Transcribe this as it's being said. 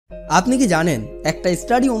আপনি কি জানেন একটা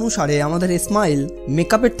স্টাডি অনুসারে আমাদের স্মাইল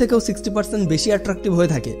মেকআপের থেকেও 60% বেশি অ্যাট্রাকটিভ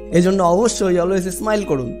হয়ে থাকে। এজন্য অবশ্যই অলওয়েজ স্মাইল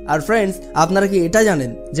করুন। আর ফ্রেন্ডস, আপনারা কি এটা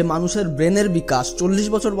জানেন যে মানুষের ব্রেনের বিকাশ 40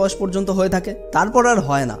 বছর বয়স পর্যন্ত হয়ে থাকে, তারপর আর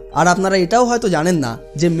হয় না। আর আপনারা এটাও হয়তো জানেন না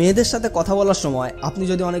যে মেয়েদের সাথে কথা বলার সময় আপনি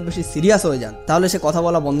যদি অনেক বেশি সিরিয়াস হয়ে যান তাহলে সে কথা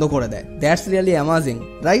বলা বন্ধ করে দেয়। That's really amazing,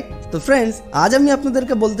 right? তো ফ্রেন্ডস, আজ আমি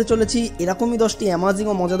আপনাদেরকে বলতে চলেছি এরকমই 10টি অ্যামাজিং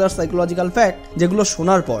ও মজাদার সাইকোলজিক্যাল ফ্যাক্ট যেগুলো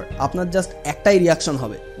শোনার পর আপনার জাস্ট একটাই রিয়াকশন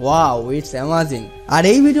হবে, ওয়াও, ইটস অ্যামাজিং। আর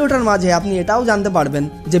এই ভিডিওটার মাঝে আপনি এটাও জানতে পারবেন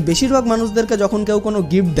যে বেশিরভাগ মানুষদেরকে যখন কেউ কোনো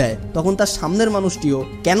গিফট দেয় তখন তার সামনের মানুষটিও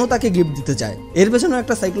কেন তাকে গিফট দিতে চায়। এর পেছনে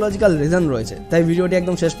একটা সাইকোলজিক্যাল রিজন রয়েছে, তাই ভিডিওটি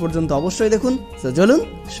একদম শেষ পর্যন্ত অবশ্যই দেখুন। তো চলুন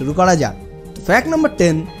শুরু করা যাক। ফ্যাক্ট নাম্বার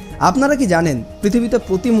 10, আপনারা কি জানেন পৃথিবীতে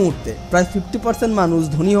প্রতি মুহূর্তে প্রায় 50% মানুষ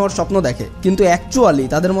ধনী হওয়ার স্বপ্ন দেখে, কিন্তু অ্যাকচুয়ালি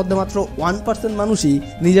তাদের মধ্যে মাত্র 1% মানুষই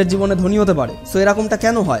নিজের জীবনে ধনী হতে পারে। সো এরকমটা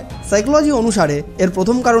কেন হয়? সাইকোলজি অনুসারে এর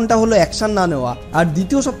প্রথম কারণটা হলো অ্যাকশন না নেওয়া, আর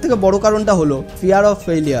দ্বিতীয় সবথেকে বড় কারণটা হলো ফিয়ার অফ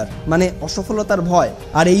ফেইলিয়ার, মানে অসফলতার ভয়।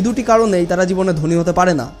 আর এই দুটি কারণেই তারা জীবনে ধনী হতে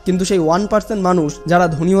পারে না। কিন্তু সেই 1% মানুষ যারা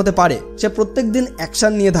ধনী হতে পারে, সে প্রত্যেকদিন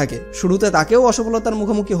অ্যাকশন নিয়ে থাকে। শুরুতে তাকেও অসফলতার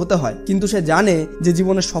মুখোমুখি হতে হয়, কিন্তু সে জানে যে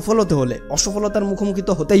জীবনে সফল হতে হলে অসফলতার মুখোমুখি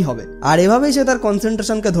তো হতেই হবে। আর এভাবেই সে তার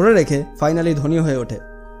কনসেন্ট্রেশনকে ধরে রেখে ফাইনালি ধনী হয়ে ওঠে।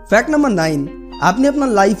 ফ্যাক্ট নাম্বার 9, আপনি আপনার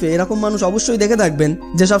লাইফে এরকম মানুষ অবশ্যই দেখে থাকবেন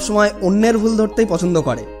যে সবসময় অন্যের ভুল ধরতেই পছন্দ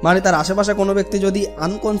করে। মানে তার আশেপাশে কোনো ব্যক্তি যদি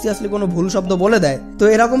আনকনসিয়াসলি কোনো ভুল শব্দ বলে দেয়, তো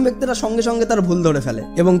এরকম ব্যক্তিরা সঙ্গে সঙ্গে তার ভুল ধরে ফেলে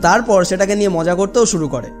এবং তারপর সেটাকে নিয়ে মজা করতেও শুরু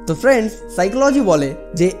করে। তো ফ্রেন্ডস, সাইকোলজি বলে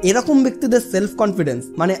যে এরকম ব্যক্তিদের সেলফ কনফিডেন্স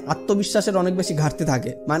মানে আত্মবিশ্বাসের অনেক বেশি ঘাটতি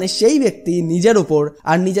থাকে। মানে সেই ব্যক্তি নিজের উপর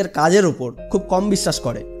আর নিজের কাজের উপর খুব কম বিশ্বাস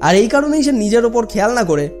করে, আর এই কারণেই সে নিজের উপর খেয়াল না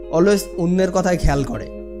করে অলওয়েজ অন্যের কথায় খেয়াল করে।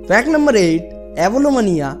 ফ্যাক্ট নাম্বার 8,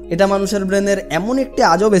 অ্যাভোলোমানিয়া এটা মানুষের ব্রেনের এমন একটি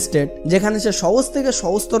আজব স্টেট যেখানে সে সহজ থেকে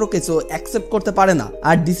সহজতর কিছু অ্যাকসেপ্ট করতে পারে না।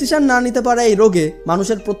 আর ডিসিশন না নিতে পারে এই রোগে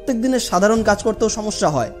মানুষের প্রত্যেক দিনের সাধারণ কাজ করতেও সমস্যা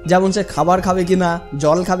হয়, যেমন সে খাবার খাবে কিনা,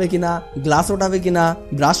 জল খাবে কিনা, গ্লাস ওঠাবে কিনা,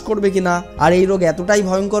 ব্রাশ করবে কিনা। আর এই রোগ এতটাই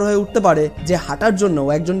ভয়ঙ্কর হয়ে উঠতে পারে যে হাঁটার জন্য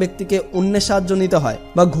একজন ব্যক্তিকে অন্যের সাহায্য নিতে হয়,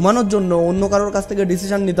 বা ঘুমানোর জন্য অন্য কারোর কাছ থেকে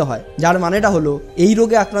ডিসিশন নিতে হয়, যার মানেটা হলো এই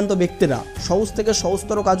রোগে আক্রান্ত ব্যক্তিরা সহজ থেকে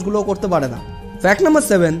সহজতর কাজগুলোও করতে পারে না। ফ্যাক্ট নাম্বার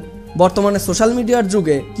 7, বর্তমানে সোশ্যাল মিডিয়ার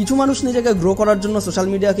যুগে কিছু মানুষ নিজেকে গ্রো করার জন্য সোশ্যাল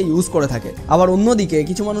মিডিয়াকে ইউজ করে থাকে, আবার অন্যদিকে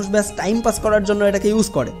কিছু মানুষ ব্যাস টাইম পাস করার জন্য এটাকে ইউজ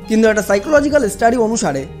করে। কিন্তু একটা সাইকোলজিক্যাল স্টাডি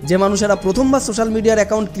অনুসারে যে মানুষেরা প্রথমবার সোশ্যাল মিডিয়ার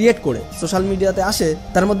অ্যাকাউন্ট ক্রিয়েট করে সোশ্যাল মিডিয়াতে আসে,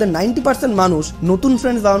 তার মধ্যে 90% মানুষ নতুন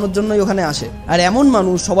ফ্রেন্ডস বানানোর জন্যই ওখানে আসে। আর এমন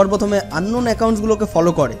মানুষ সবার প্রথমে আননোন অ্যাকাউন্টসগুলোকে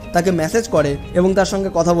ফলো করে, তাকে মেসেজ করে এবং তার সঙ্গে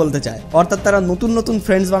কথা বলতে চায়, অর্থাৎ তারা নতুন নতুন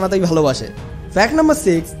ফ্রেন্ডস বানাতেই ভালোবাসে। ফ্যাক্ট নাম্বার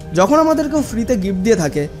 6, যখন আমাদের কেউ ফ্রিতে গিফট দিয়ে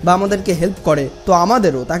থাকে বা আমাদেরকে হেল্প করে, তো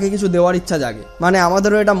আমাদেরও তাকে কিছু দেওয়ার ইচ্ছা জাগে। মানে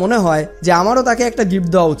আমাদেরও এটা মনে হয় যে আমারও তাকে একটা গিফট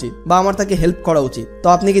দেওয়া উচিত বা আমার তাকে হেল্প করা উচিত। তো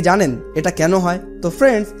আপনি কি জানেন এটা কেন হয়? তো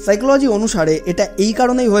ফ্রেন্ডস, সাইকোলজি অনুসারে এটা এই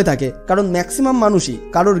কারণেই হয়ে থাকে কারণ ম্যাক্সিমাম মানুষই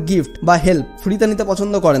কারোর গিফট বা হেল্প ফ্রিতে নিতে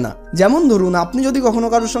পছন্দ করে না। যেমন ধরুন, আপনি যদি কখনো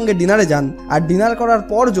কারোর সঙ্গে ডিনারে যান আর ডিনার করার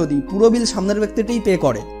পর যদি পুরো বিল সামনের ব্যক্তিটাই পে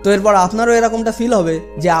করে, তো এরপর আপনারও এরকমটা ফিল হবে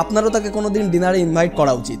যে আপনারও তাকে কোনোদিন ডিনারে ইনভাইট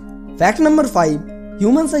করা উচিত। ফ্যাক্ট নাম্বার 5,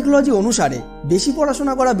 হিউম্যান সাইকোলজি অনুসারে বেশি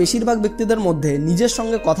পড়াশোনা করা বেশিরভাগ ব্যক্তিদের মধ্যে নিজের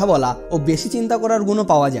সঙ্গে কথা বলা ও বেশি চিন্তা করার গুণও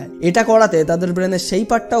পাওয়া যায়। এটা করাতে তাদের ব্রেনের সেই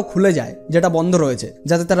পার্টটাও খুলে যায় যেটা বন্ধ রয়েছে,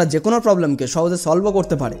 যাতে তারা যে কোনো প্রবলেমকে সহজে সলভও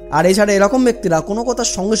করতে পারে। আর এছাড়া এরকম ব্যক্তিরা কোনো কথার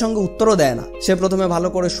সঙ্গে সঙ্গে উত্তরও দেয় না, সে প্রথমে ভালো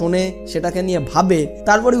করে শোনে, সেটাকে নিয়ে ভাবে,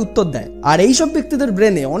 তারপরে উত্তর দেয়। আর এইসব ব্যক্তিদের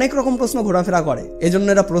ব্রেনে অনেক রকম প্রশ্ন ঘোরাফেরা করে, এজন্য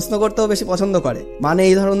এরা প্রশ্ন করতেও বেশি পছন্দ করে। মানে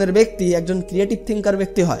এই ধরনের ব্যক্তি একজন ক্রিয়েটিভ থিঙ্কার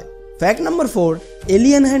ব্যক্তি হয়। Fact number 4,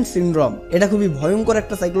 alien hand syndrome এটা খুবই ভয়ঙ্কর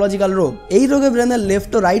একটা সাইকোলজিক্যাল রোগ। এই রোগে ব্রেনের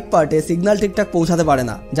লেফট ও রাইট পার্টে সিগন্যাল ঠিকঠাক পৌঁছাতে পারে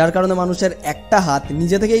না, যার কারণে মানুষের একটা হাত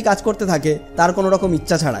নিজে থেকেই কাজ করতে থাকে তার কোনো রকম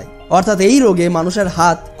ইচ্ছা ছাড়াই। অর্থাৎ এই রোগে মানুষের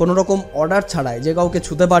হাত কোনো রকম অর্ডার ছাড়াই যে কাউকে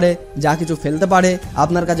ছুতে পারে, যা কিছু ফেলতে পারে,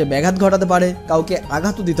 আপনার কাছে ব্যাঘাত ঘটাতে পারে, কাউকে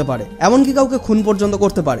আঘাতও দিতে পারে, এমনকি কাউকে খুন পর্যন্ত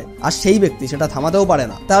করতে পারে, আর সেই ব্যক্তি সেটা থামাতেও পারে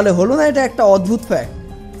না। তাহলে হলো না এটা একটা অদ্ভুত fact?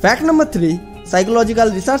 Fact number 3, psychological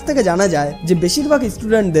research থেকে জানা যায় যে বেশিরভাগ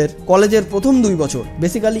স্টুডেন্টদের কলেজের প্রথম 2 বছর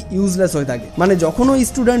বেসিক্যালি ইউজলেস হয়ে থাকে। মানে যখন ওই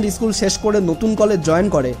স্টুডেন্ট স্কুল শেষ করে নতুন কলেজ জয়েন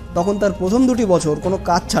করে, তখন তার প্রথম 2টি বছর কোনো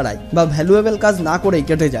কাজ ছাড়াই বা ভ্যালুয়েবল কাজ না করেই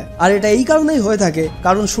কেটে যায়। আর এটা এই কারণেই হয়ে থাকে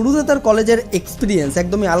কারণ শুরুতে তার কলেজের এক্সপিরিয়েন্স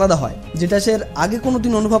একদমই আলাদা হয়, যেটা সে আগে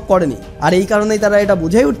কোনোদিন অনুভব করেনি। আর এই কারণেই তারা এটা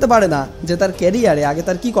বুঝেই উঠতে পারে না যে তার ক্যারিয়ারে আগে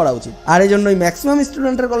তার কি করা উচিত। আর এই জন্যই ম্যাক্সিমাম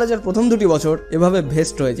স্টুডেন্টের কলেজের প্রথম 2টি বছর এভাবে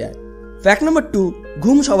ভেস্ট হয়ে যায়। ফ্যাক্ট নাম্বার 2,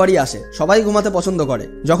 ঘুম সবারই আসে, সবাই ঘুমাতে পছন্দ করে।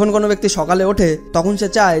 যখন কোনো ব্যক্তি সকালে ওঠে তখন সে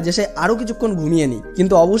চায় যে সে আরো কিছুক্ষণ ঘুমিয়ে নি,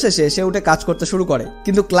 কিন্তু অবশেষে সে উঠে কাজ করতে শুরু করে।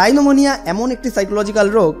 কিন্তু ক্লাইনোমোনিয়া এমন একটি সাইকোলজিক্যাল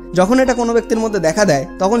রোগ, যখন এটা কোনো ব্যক্তির মধ্যে দেখা দেয়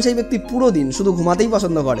তখন সেই ব্যক্তি পুরো দিন শুধু ঘুমাতেই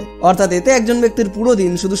পছন্দ করে। অর্থাৎ এতে একজন ব্যক্তির পুরো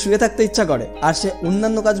দিন শুধু শুয়ে থাকতে ইচ্ছা করে আর সে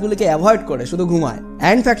অন্যান্য কাজগুলিকে অ্যাভয়েড করে শুধু ঘুমায়।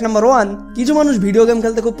 অ্যান্ড ফ্যাক্ট নাম্বার 1, কিছু মানুষ ভিডিও গেম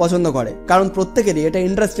খেলতে খুব পছন্দ করে কারণ প্রত্যেকেরই এটা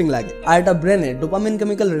ইন্টারেস্টিং লাগে আর এটা ব্রেনে ডোপামিন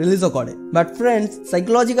কেমিক্যাল রিলিজও করে। বাট ফ্রেন্ডস,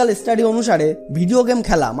 সাইকোলজিক্যাল স্টাডি অনুসারে ভিডিও গেম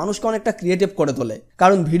খেলা মানুষকে অনেকটা ক্রিয়েটিভ করে তোলে,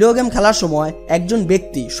 কারণ ভিডিও গেম খেলার সময় একজন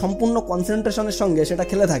ব্যক্তি সম্পূর্ণ কনসেন্ট্রেশনের সঙ্গে সেটা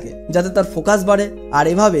খেলে থাকে যাতে তার ফোকাস বাড়ে আর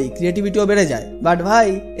এভাবেই ক্রিয়েটিভিটিও বেড়ে যায়। বাট ভাই,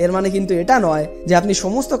 এর মানে কিন্তু এটা নয় যে আপনি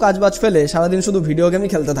সমস্ত কাজবাজ ফেলে সারাদিন শুধু ভিডিও গেমই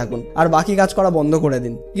খেলতে থাকুন আর বাকি কাজ করা বন্ধ করে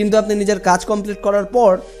দিন, কিন্তু আপনি নিজের কাজ কমপ্লিট করার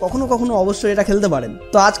পর কখনো কখনো অবশ্যই এটা খেলতে পারেন।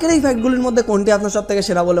 তো আজকের এই ফ্যাক্টগুলির মধ্যে কোনটি আপনার সব থেকে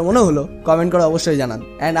সেরা বলে মনে হলো কমেন্ট করে অবশ্যই জানান।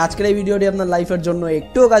 অ্যান্ড আজকের এই ভিডিওটি আপনার লাইফের জন্য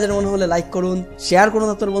একটুও কাজের মনে হলে লাইক করুন, শেয়ার করুন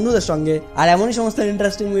আপনার বন্ধুদের সঙ্গে, আর এমনই সমস্ত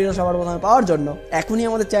ইন্টারেস্টিং ভিডিও সবার প্রথমে পাওয়ার জন্য এখনই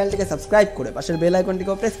আমাদের চ্যানেলটিকে সাবস্ক্রাইব করে পাশের বেল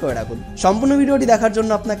আইকনটিকেও প্রেস করে রাখুন। সম্পূর্ণ ভিডিওটি দেখার জন্য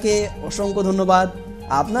আপনাকে অসংখ্য ধন্যবাদ।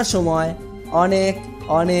 আপনার সময় অনেক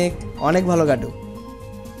অনেক অনেক ভালো কাটুক।